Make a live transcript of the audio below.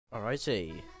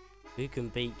Alrighty. Who can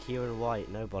beat Kieran White?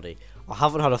 Nobody. I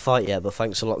haven't had a fight yet, but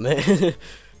thanks a lot, mate.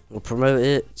 We'll promote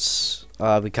it.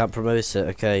 We can't promote it.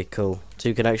 Okay, cool.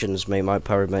 2 connections, mate. Might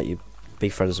power mate, you be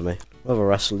friends with me. We'll have a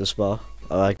wrestling spar.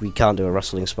 We can't do a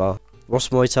wrestling spar. What's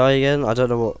Muay Thai again? I don't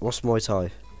know what's Muay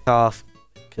Thai. Calf.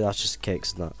 That's just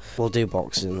kicks and that. We'll do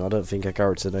boxing. I don't think our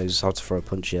character knows how to throw a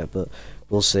punch yet, but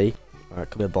we'll see. Alright,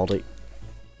 come here, body.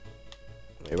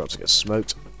 You're about to get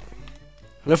smoked.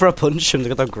 I'm gonna throw a punch him. They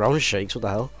got them ground shakes. What the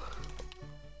hell?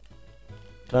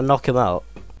 Can I knock him out?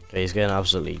 Okay, he's getting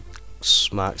absolutely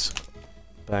smacked.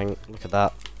 Bang. Look at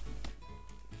that.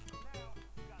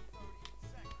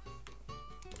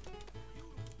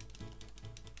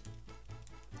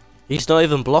 He's not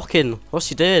even blocking. What's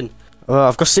he doing? Oh,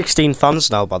 I've got 16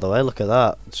 fans now, by the way. Look at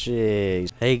that.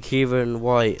 Jeez. Hey, Kieran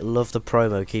White. Love the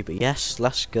promo. Keep it. Yes,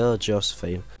 let's go,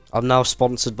 Josephine. I'm now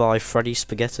sponsored by Freddy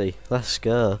Spaghetti. Let's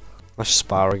go. Let's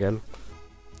spar again.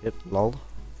 Yep, lol.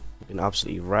 Been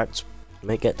absolutely wrecked.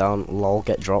 Mate, get down. Lol,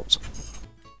 get dropped.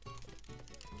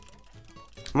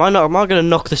 Am I gonna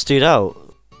knock this dude out?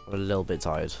 I'm a little bit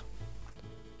tired.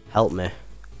 Help me.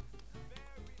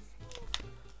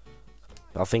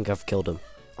 I think I've killed him.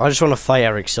 I just want to fight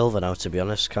Eric Silver now, to be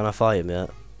honest. Can I fight him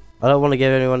yet? I don't want to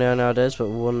give anyone any ideas, but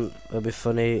it'll be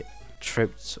funny.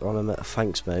 Tripped on him.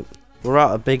 Thanks, mate. We're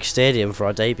at a big stadium for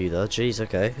our debut, though. Jeez,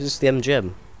 okay. Is this the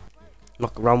MGM?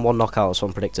 Round 1 knockout, that's what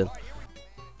I'm predicting.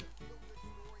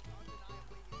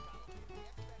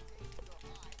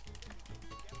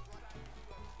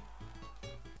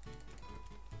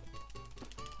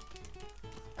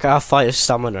 Our fighter's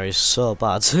stamina is so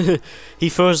bad. He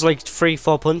throws like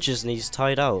 3-4 punches and he's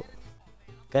tied out.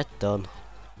 Get done.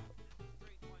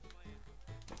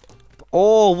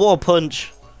 Oh, what a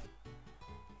punch!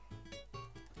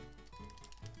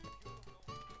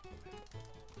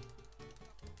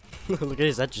 Look at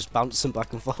his head just bouncing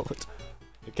back and forward.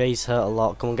 Okay, he's hurt a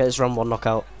lot. Come on, get this round 1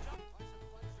 knockout.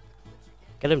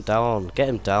 Get him down. Get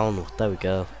him down. There we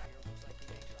go.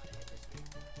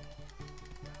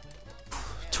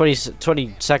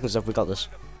 20 seconds if we got this.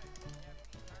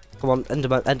 Come on, end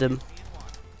him, end him.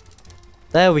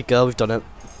 There we go, we've done it.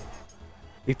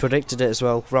 We predicted it as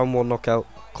well. Round 1 knockout.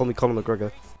 Call me Conor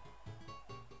McGregor.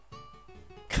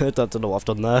 I don't know what I've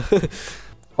done there.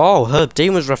 Oh, Herb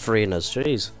Dean was refereeing us.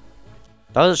 Jeez.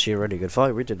 That was actually a really good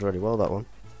fight. We did really well that one.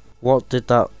 What did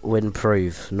that win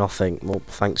prove? Nothing. Well,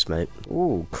 thanks, mate.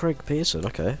 Ooh, Craig Pearson.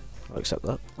 Okay, I'll accept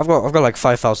that. I've got like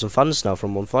 5,000 fans now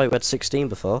from one fight. We had 16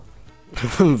 before.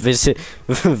 visit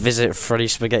Freddy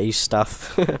Spaghetti's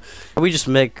staff. We just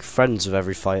make friends with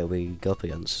every fighter we go up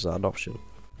against. Is that an option?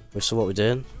 So what we're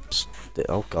doing?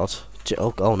 Oh god.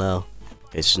 Oh no.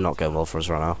 It's not going well for us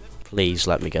right now. Please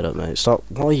let me get up, mate. Stop.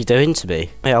 What are you doing to me?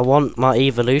 Mate, I want my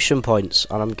evolution points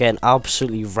and I'm getting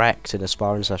absolutely wrecked in a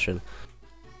sparring session.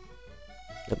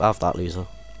 Yep, have that, loser.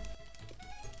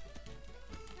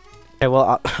 Okay,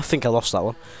 well, I think I lost that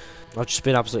one. I've just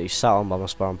been absolutely sat on by my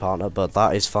sparring partner, but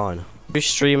that is fine. We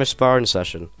stream a sparring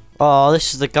session. Oh,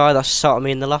 this is the guy that sat on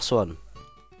me in the last one.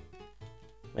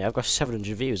 Mate, I've got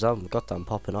 700 views. I'm goddamn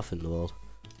popping off in the world.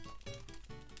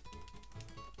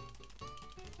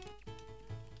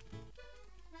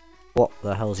 What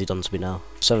the hell has he done to me now?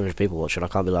 700 people watching. I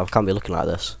can't be looking like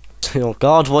this. Oh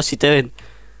God, what's he doing?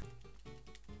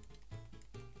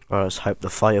 Alright, let's hype the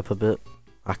fight up a bit.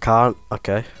 I can't.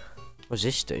 Okay. What does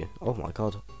this do? Oh my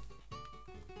God.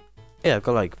 Yeah, I've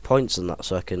got like points in that,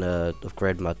 so I can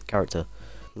upgrade my character.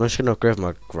 I'm just gonna upgrade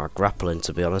my grappling,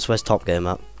 to be honest. Where's Top Game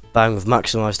at? Bang, we've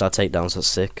maximised our takedowns. That's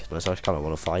sick. I just kind of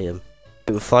want to fight him.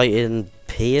 We're fighting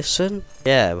Pearson.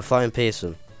 Yeah, we're fighting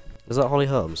Pearson. Is that Holly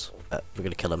Holmes? We're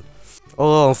gonna kill him.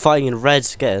 Oh, I'm fighting in red.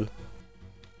 Get in.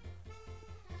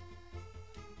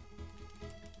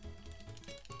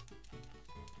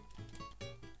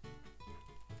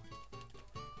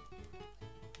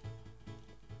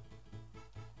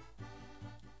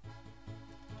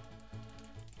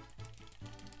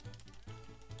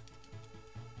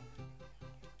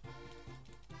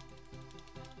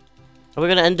 Are we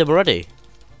gonna end him already?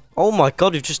 Oh my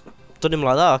God, we've just done him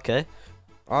like that. Okay.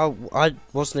 I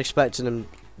wasn't expecting him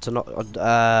to not.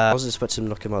 I wasn't expecting him to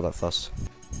knock him out that fast.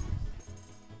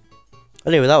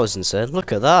 Anyway, that was insane.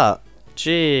 Look at that.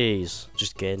 Jeez.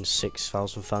 Just gained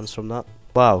 6,000 fans from that.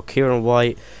 Wow. Kieran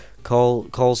White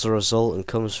calls the result and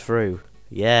comes through.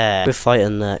 Yeah. We're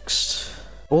fighting next.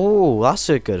 Oh, that's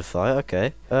a good fight.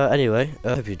 Okay. Anyway,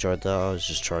 I hope you enjoyed that. I was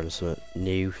just trying something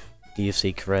new.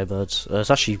 UFC career modes.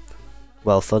 It's actually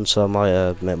well fun, so I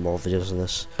might make more videos on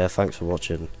this. Yeah, thanks for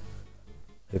watching.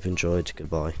 Hope you enjoyed.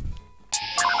 Goodbye.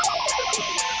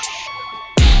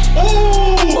 Oh!